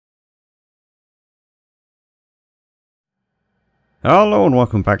Hello and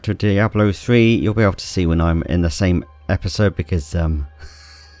welcome back to Diablo 3. You'll be able to see when I'm in the same episode because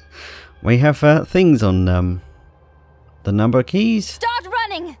we have things on the number keys. Start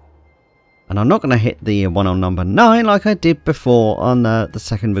running! And I'm not going to hit the one on number 9 like I did before on the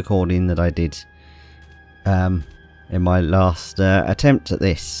second recording that I did in my last attempt at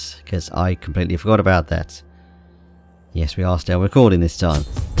this, because I completely forgot about that. Yes, we are still recording this time.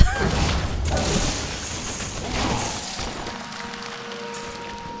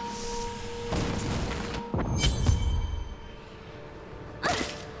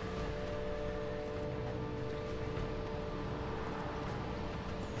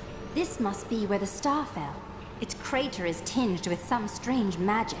 This must be where the star fell. Its crater is tinged with some strange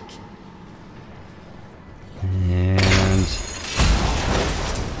magic. And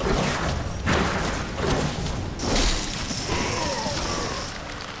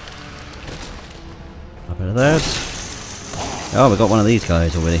a bit of that. Oh, we got one of these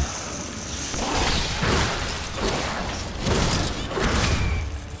guys already.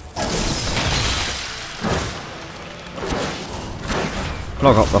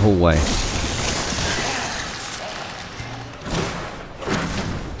 Block up the hallway.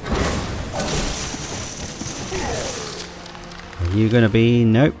 Are you gonna be?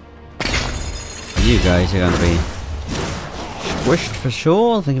 Nope. You guys are gonna be squished for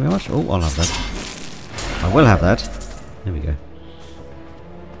sure. Thank you very much. Oh, I'll have that. I will have that. There we go.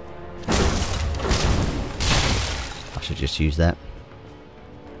 I should just use that.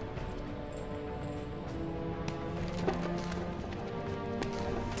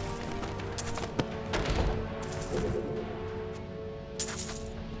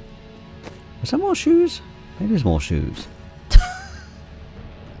 Is there more shoes? Maybe there's more shoes.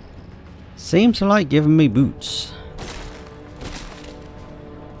 Seems to like giving me boots.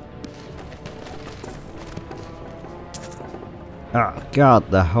 Oh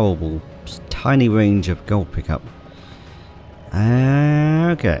god, the whole tiny range of gold pickup.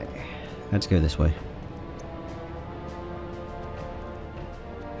 Okay, let's go this way.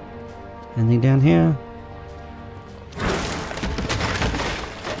 Anything down here?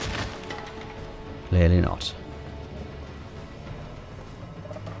 Clearly not.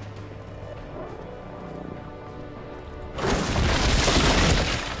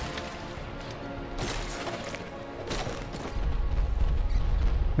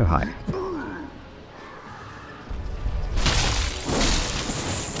 Oh, hi.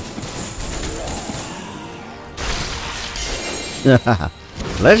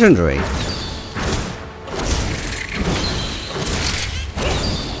 Legendary.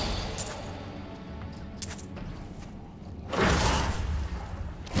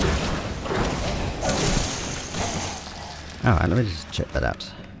 Alright, let me just check that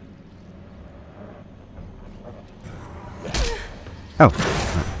out. Oh,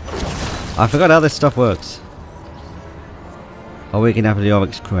 I forgot how this stuff works. Oh, we can have the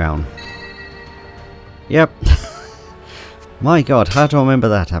Oryx crown. Yep. My god, how do I remember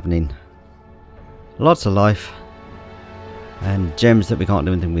that happening? Lots of life. And gems that we can't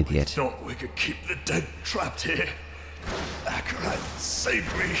do anything with yet. Thought we could keep the dead trapped here. Deckard, save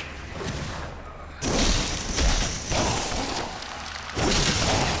me.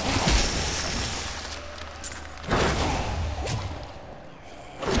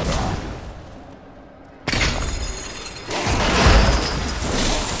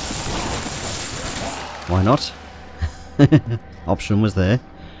 Why not? Option was there.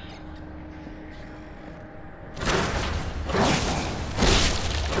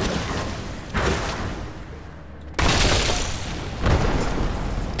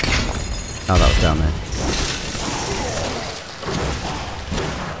 Oh, that was down there.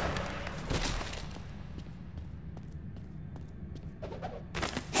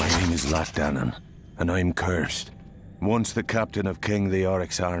 My name is Latdanan, and I'm cursed. Once the captain of King the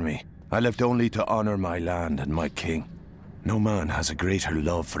Oryx army, I lived only to honor my land and my king. No man has a greater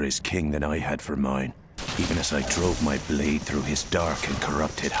love for his king than I had for mine, even as I drove my blade through his dark and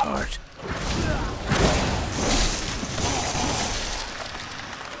corrupted heart.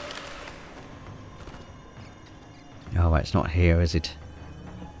 Oh, right, it's not here, is it?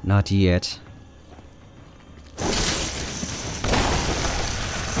 Not yet.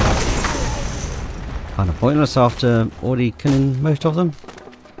 Kind of pointless after already killing most of them.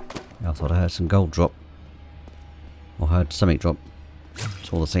 I thought I heard some gold drop. Or heard something drop.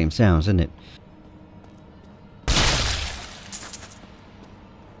 It's all the same sounds, isn't it?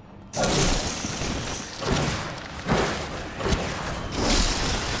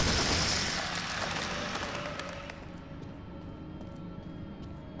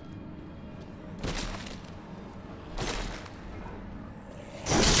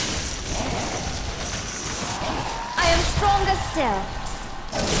 still.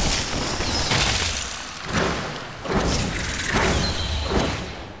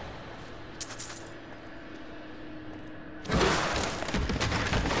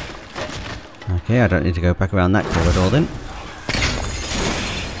 Okay, I don't need to go back around that corridor then.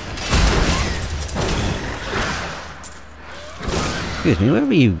 Excuse me, where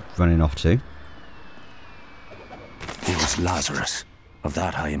were you running off to? It was Lazarus. Of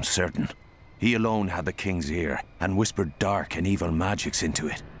that I am certain. He alone had the king's ear, and whispered dark and evil magics into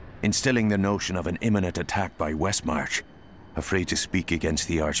it, instilling the notion of an imminent attack by Westmarch. Afraid to speak against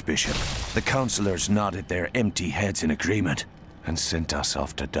the Archbishop, the councillors nodded their empty heads in agreement, and sent us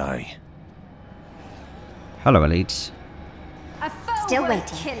off to die. Hello, elites. A foe still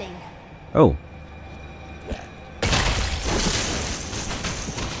waiting. Killing. Oh.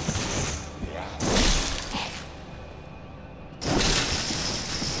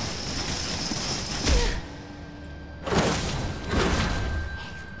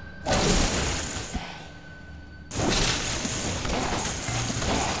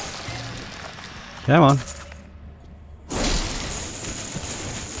 Come on.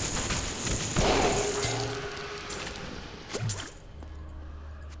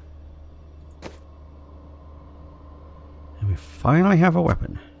 And we finally have a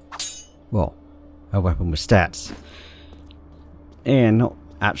weapon. Well, a weapon with stats. And not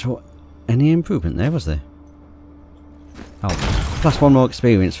actual any improvement there, was there? Oh, plus one more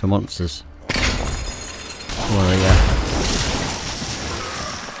experience for monsters. For the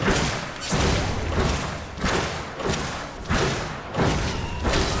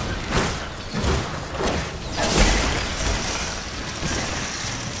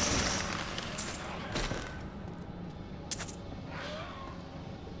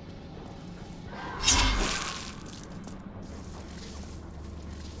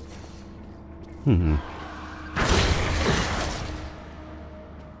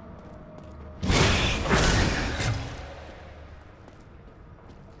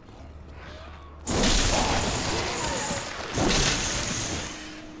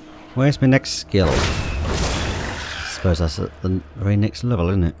Where's my next skill? I suppose that's at the very next level,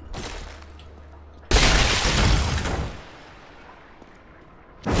 isn't it?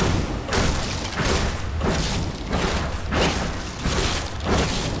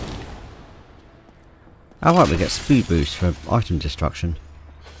 Oh right, we get speed boost for item destruction.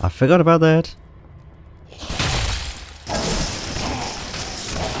 I forgot about that.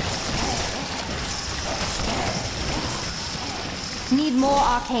 Need more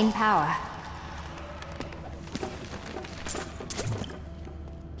arcane power.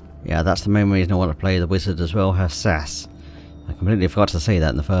 Yeah, that's the main reason I want to play the wizard as well, her sass. I completely forgot to say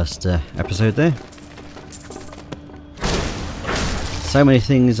that in the first episode there. So many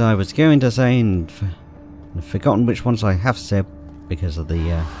things I was going to say and I've forgotten which ones I have said because of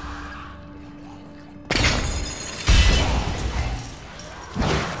the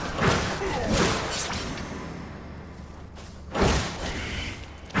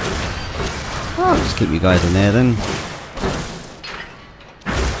I'll just keep you guys in there then.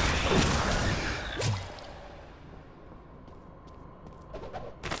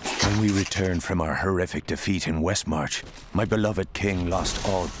 When we returned from our horrific defeat in Westmarch, my beloved king lost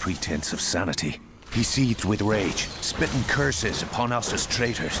all pretense of sanity. He seethed with rage, spitting curses upon us as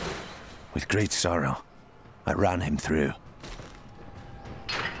traitors. With great sorrow, I ran him through.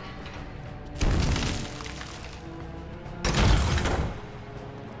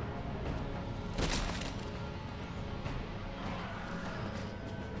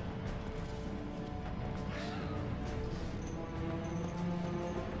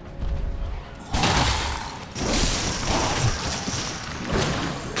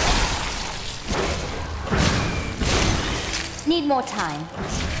 Need more time.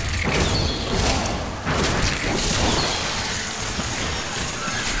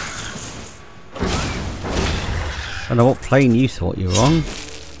 I don't know what plane you thought you were on.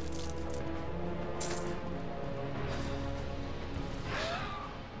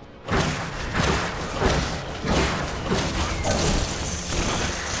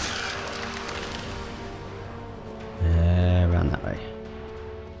 Around that way.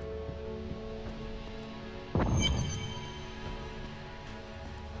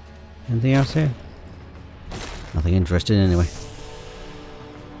 Anything else here? Nothing interesting anyway.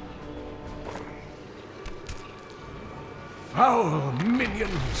 Foul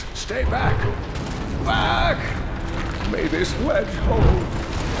minions, stay back! Back! May this wedge hold.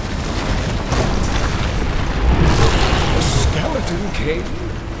 The Skeleton King?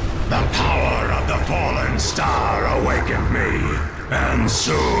 The power of the fallen star awakened me. And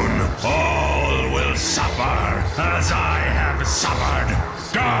soon all will suffer as I have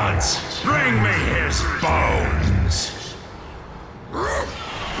suffered. Gods, bring me his bones!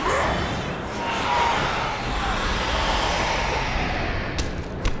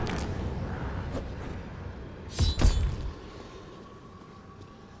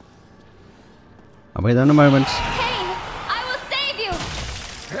 I'll wait on a moment. Cain, I will save you!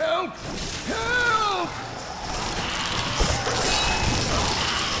 Help! Help!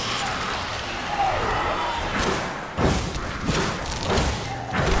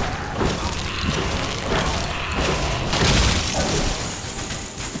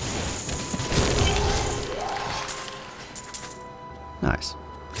 Nice.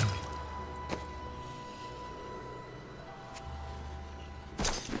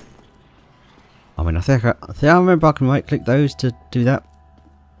 I mean, I think I remember I can right click those to do that.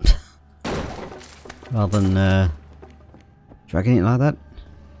 Rather than dragging it like that.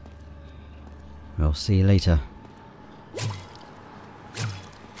 We'll see you later.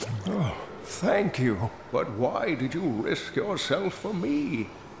 Oh, thank you. But why did you risk yourself for me?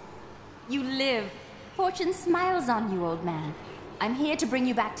 You live. Fortune smiles on you, old man. I'm here to bring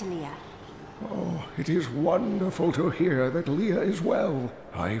you back to Leah. Oh, it is wonderful to hear that Leah is well.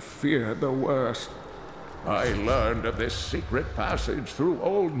 I feared the worst. I learned of this secret passage through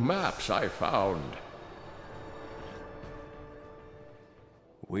old maps I found.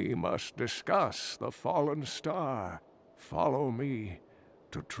 We must discuss the fallen star. Follow me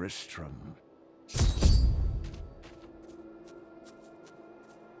to Tristram. Just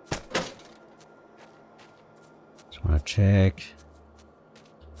want to check.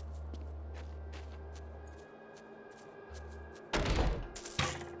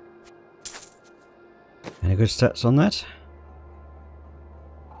 Any good stats on that?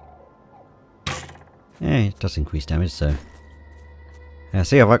 Yeah, it does increase damage, so... Yeah,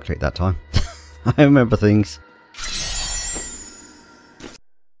 see, I right-clicked that time. I remember things.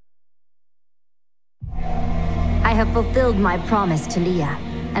 I have fulfilled my promise to Leah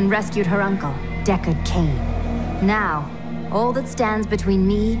and rescued her uncle, Deckard Cain. Now, all that stands between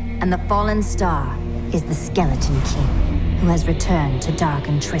me and the fallen star is the Skeleton King, who has returned to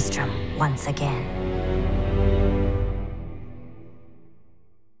darken Tristram once again.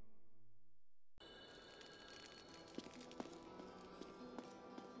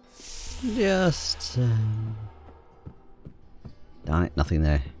 Just... Darn it, nothing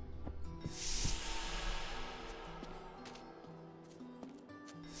there.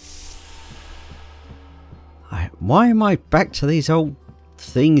 Why am I back to these old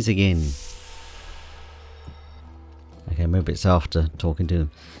things again? Okay, maybe it's after talking to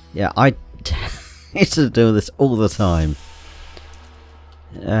them. Yeah, I used to do this all the time.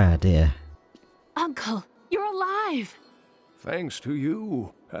 Ah, dear. Uncle, you're alive! Thanks to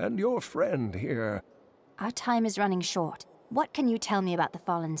you and your friend here. Our time is running short. What can you tell me about the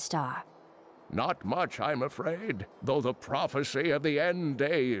fallen star? Not much, I'm afraid, though the prophecy of the end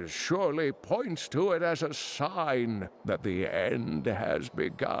days surely points to it as a sign that the end has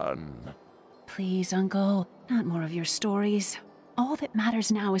begun. Please, Uncle, not more of your stories. All that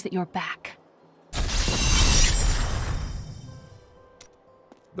matters now is that you're back.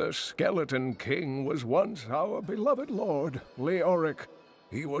 The Skeleton King was once our beloved lord, Leoric.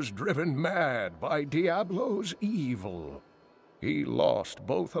 He was driven mad by Diablo's evil. He lost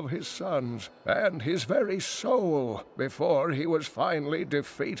both of his sons and his very soul before he was finally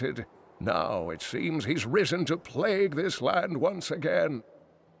defeated. Now it seems he's risen to plague this land once again.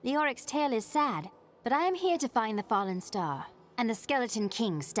 Leoric's tale is sad, but I am here to find the fallen star, and the Skeleton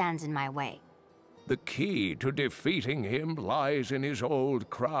King stands in my way. The key to defeating him lies in his old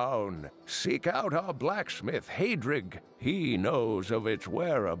crown. Seek out our blacksmith, Hadrig. He knows of its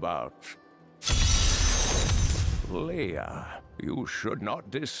whereabouts. Leah, you should not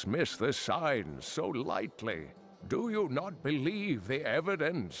dismiss the signs so lightly. Do you not believe the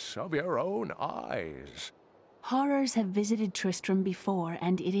evidence of your own eyes? Horrors have visited Tristram before,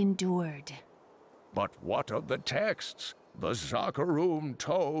 and it endured. But what of the texts? The Zakarum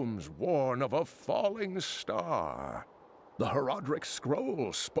tomes warn of a falling star. The Herodric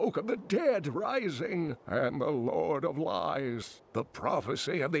scroll spoke of the dead rising, and the Lord of Lies. The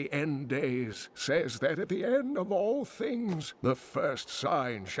prophecy of the end days says that at the end of all things, the first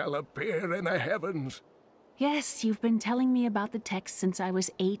sign shall appear in the heavens. Yes, you've been telling me about the texts since I was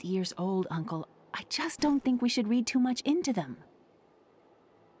 8 years old, Uncle. I just don't think we should read too much into them.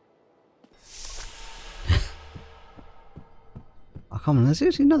 Oh, come on, there's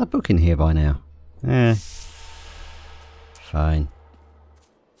usually another book in here by now. Eh. Fine.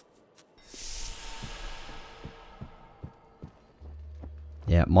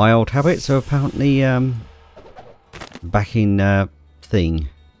 Yeah, my old habits are apparently back in thing.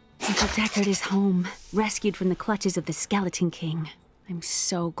 Uncle Deckard is home, rescued from the clutches of the Skeleton King. I'm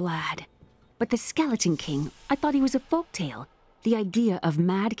so glad. But the Skeleton King, I thought he was a folktale. The idea of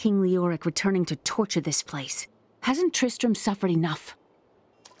Mad King Leoric returning to torture this place. Hasn't Tristram suffered enough?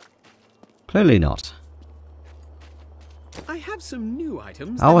 Clearly not. I have some new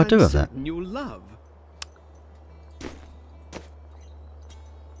items Oh, I that do I'm have that. certain you'll love.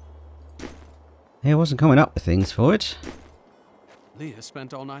 He wasn't coming up with things for it. Leah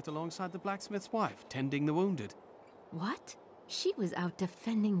spent all night alongside the blacksmith's wife, tending the wounded. What? She was out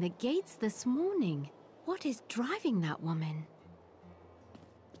defending the gates this morning. What is driving that woman?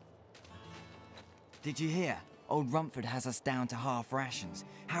 Did you hear? Old Rumford has us down to half rations.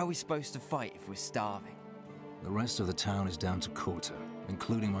 How are we supposed to fight if we're starving? The rest of the town is down to quarter,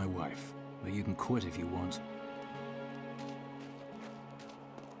 including my wife. But you can quit if you want.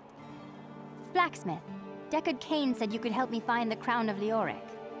 Blacksmith, Deckard Cain said you could help me find the crown of Leoric.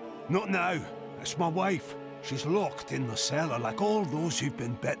 Not now. It's my wife. She's locked in the cellar like all those who've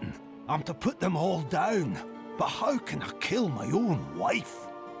been bitten. I'm to put them all down. But how can I kill my own wife?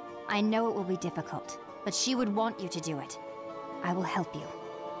 I know it will be difficult, but she would want you to do it. I will help you.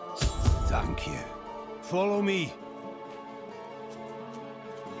 Thank you. Follow me.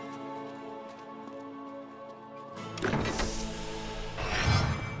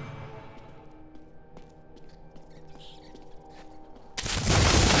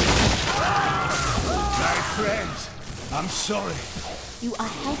 Friends, I'm sorry. You are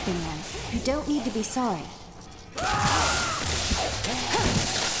helping them. You don't need to be sorry.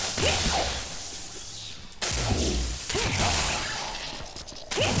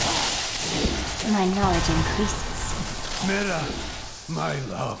 My knowledge increases. Mira, my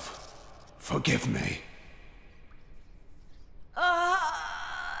love, forgive me.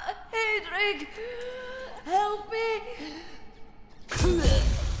 Hedrig! Help me!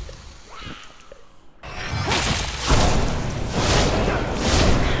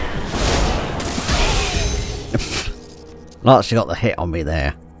 Like she got the hit on me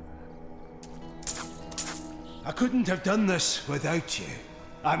there. I couldn't have done this without you.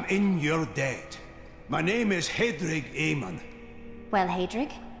 I'm in your debt. My name is Hedrig Aemon. Well,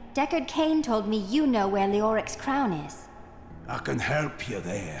 Hedrig, Deckard Cain told me you know where Leoric's crown is. I can help you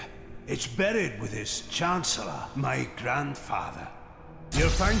there. It's buried with his Chancellor, my grandfather. You'll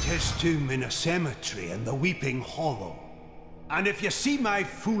find his tomb in a cemetery in the Weeping Hollow. And if you see my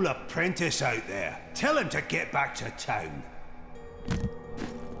fool apprentice out there, tell him to get back to town.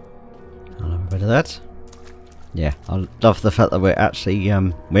 I'll have a bit of that. Yeah, I love the fact that we're actually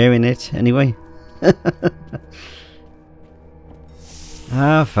wearing it anyway.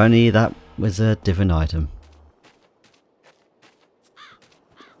 Ah, if only that was a different item.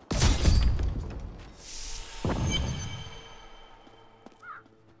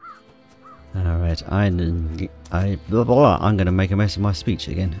 Alright, I'm gonna make a mess of my speech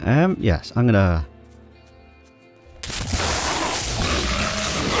again. Yes, I'm gonna...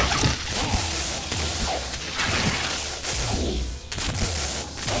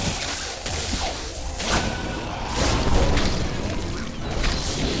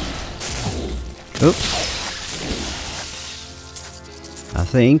 Oops. I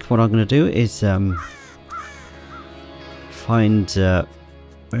think what I'm going to do is find where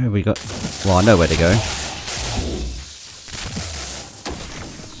have we got? Well, I know where to go.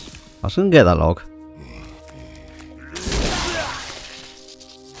 I was going to get that log.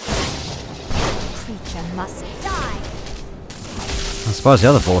 Creature must die. I suppose the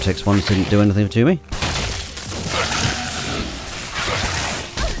other vortex ones didn't do anything to me.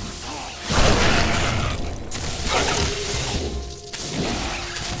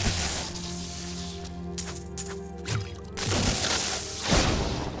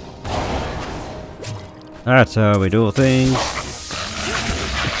 That's how we do things.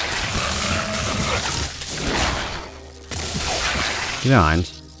 Behind.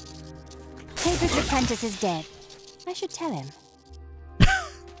 Hedrig's apprentice is dead. I should tell him.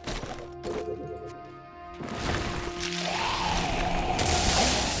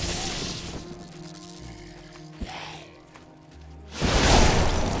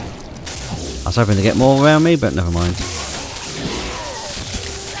 I was hoping to get more around me, but never mind.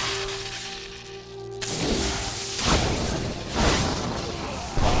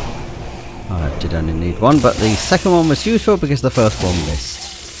 I did only need one, but the second one was useful because the first one missed.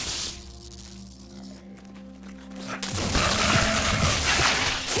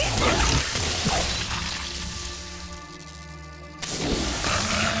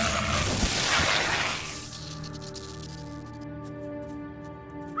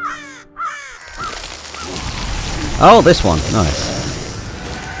 Oh, this one. Nice.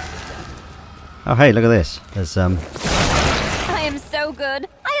 Oh, hey, look at this. There's, I am so good.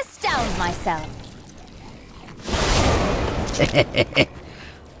 I astound myself.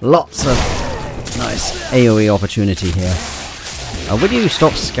 lots of nice AoE opportunity here. Will you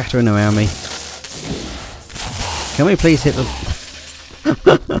stop scattering around me? Can we please hit them?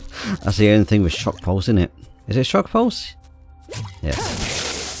 That's the only thing with shock pulse, isn't it? Is it shock pulse? Yes.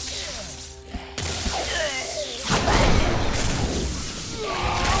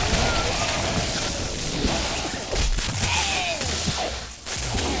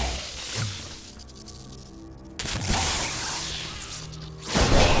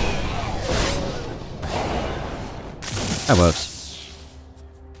 That works.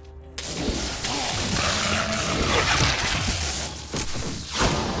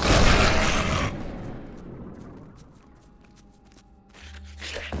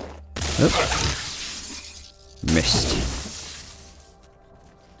 Oop. Missed.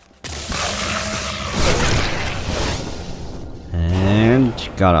 And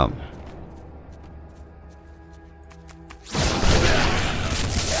got him.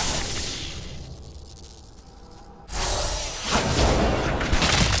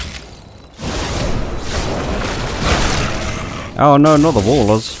 Oh no, not the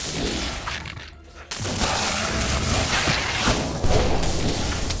wallers.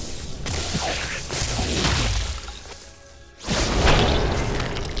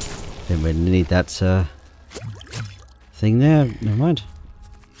 Didn't really need that thing there. Never mind.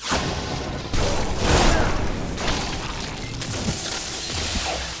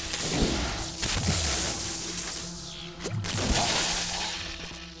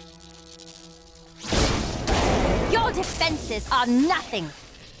 Defenses are nothing.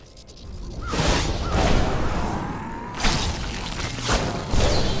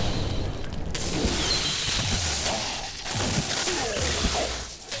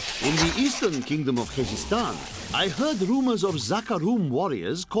 In the eastern kingdom of Khezistan, I heard rumors of Zakarum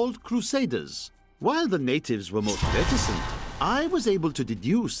warriors called Crusaders. While the natives were most reticent, I was able to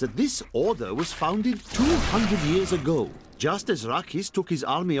deduce that this order was founded 200 years ago, just as Rakis took his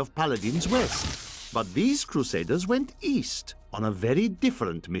army of paladins west. But these Crusaders went east on a very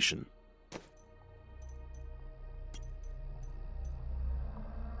different mission.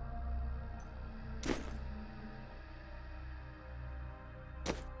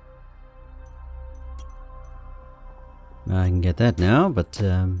 I can get that now, but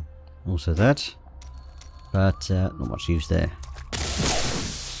also that. But not much use there.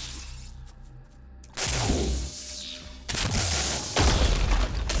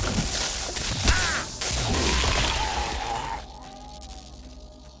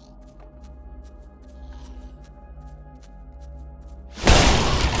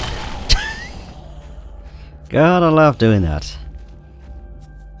 God, I love doing that.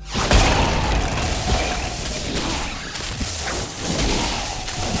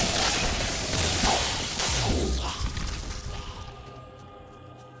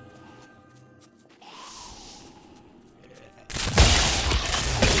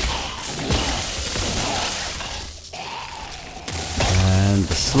 And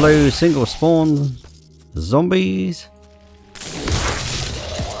the slow single spawn zombies.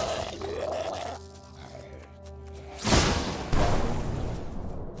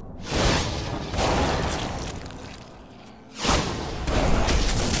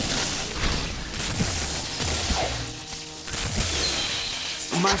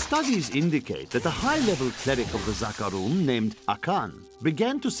 My studies indicate that a high-level cleric of the Zakarum named Akan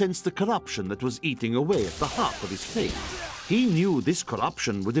began to sense the corruption that was eating away at the heart of his faith. He knew this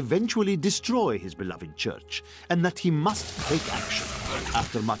corruption would eventually destroy his beloved church, and that he must take action.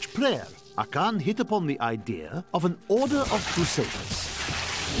 After much prayer, Akan hit upon the idea of an order of crusaders.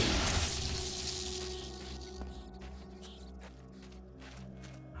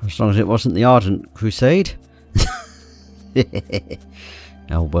 As long as it wasn't the Ardent Crusade.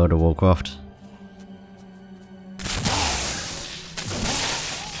 Oh, World of Warcraft.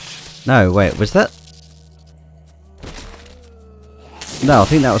 No, wait, was that? No, I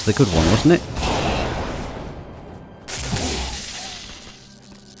think that was the good one, wasn't it?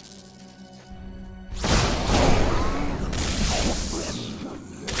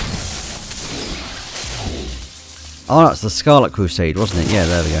 Oh, that's the Scarlet Crusade, wasn't it? Yeah,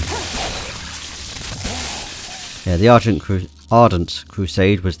 there we go. Yeah, the Ardent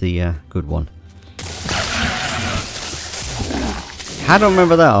Crusade was the good one. How do I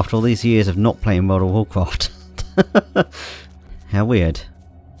remember that after all these years of not playing World of Warcraft? How weird.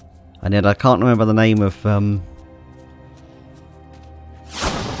 And yet I can't remember the name of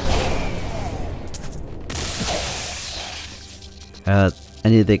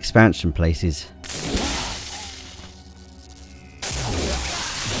any of the expansion places.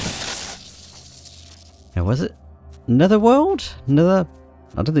 Now, was it Netherworld? I don't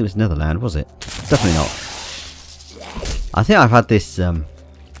think it was Netherland, was it? Definitely not. I think I've had this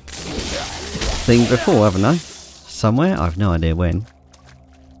thing before, haven't I? Somewhere? I've no idea when.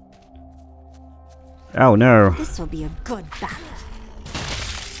 Oh no. This will be a good battle.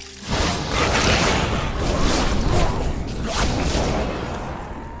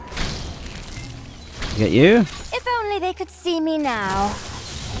 Get you? If only they could see me now.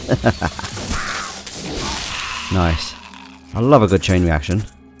 Nice. I love a good chain reaction.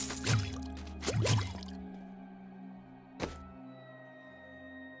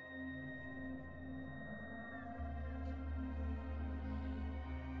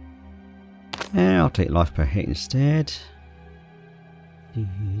 Yeah, I'll take life per hit instead.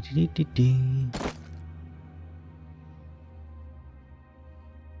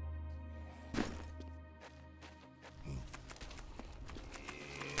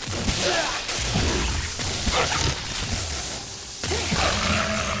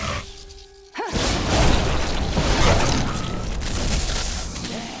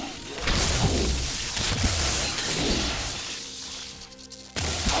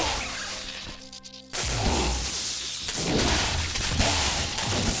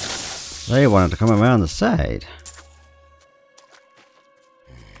 They wanted to come around the side.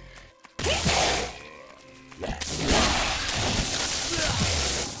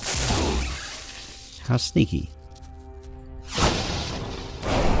 How sneaky.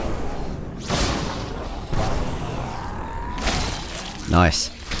 Nice.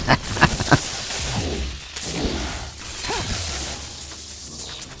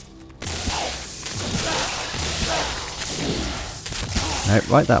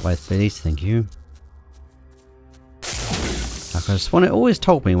 Right that way, please. Thank you. Like I just want it always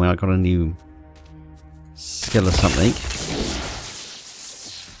told me when I got a new skill or something.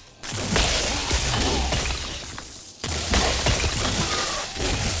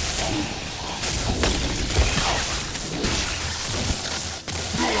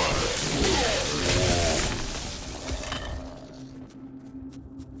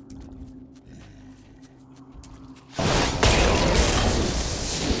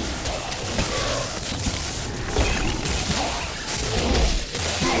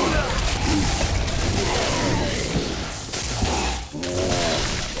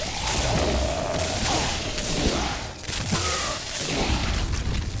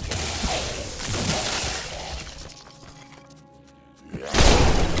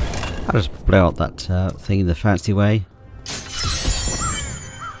 I'll just blow out that thing the fancy way.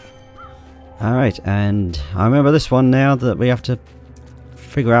 Alright, and I remember this one now that we have to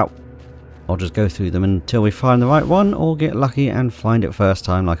figure out. I'll just go through them until we find the right one, or get lucky and find it first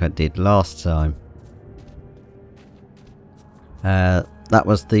time like I did last time. That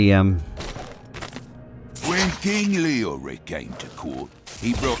was the When King Leoric came to court,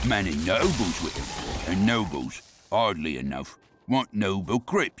 he brought many nobles with him, and nobles, oddly enough, want noble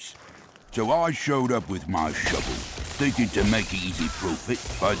crypts. So I showed up with my shovel, thinking to make easy profit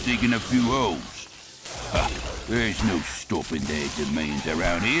by digging a few holes. There's no stopping their demands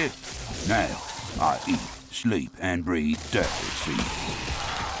around here. Now, I eat, sleep, and breathe dirt, see?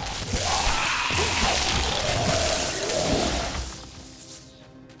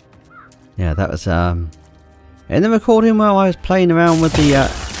 yeah, that was in the recording where I was playing around with the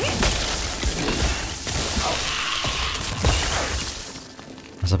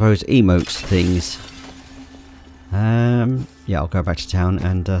I suppose emotes things. Yeah, I'll go back to town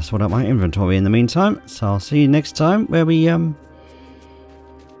and sort out my inventory in the meantime. So I'll see you next time where we go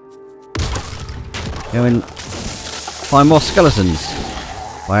and find more skeletons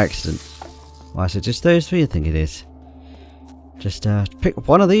by accident. Why is it just those three? I think it is. Just pick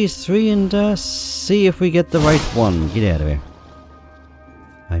one of these three and see if we get the right one. Get out of here.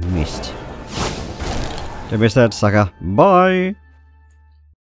 I missed. Don't miss that, sucker. Bye.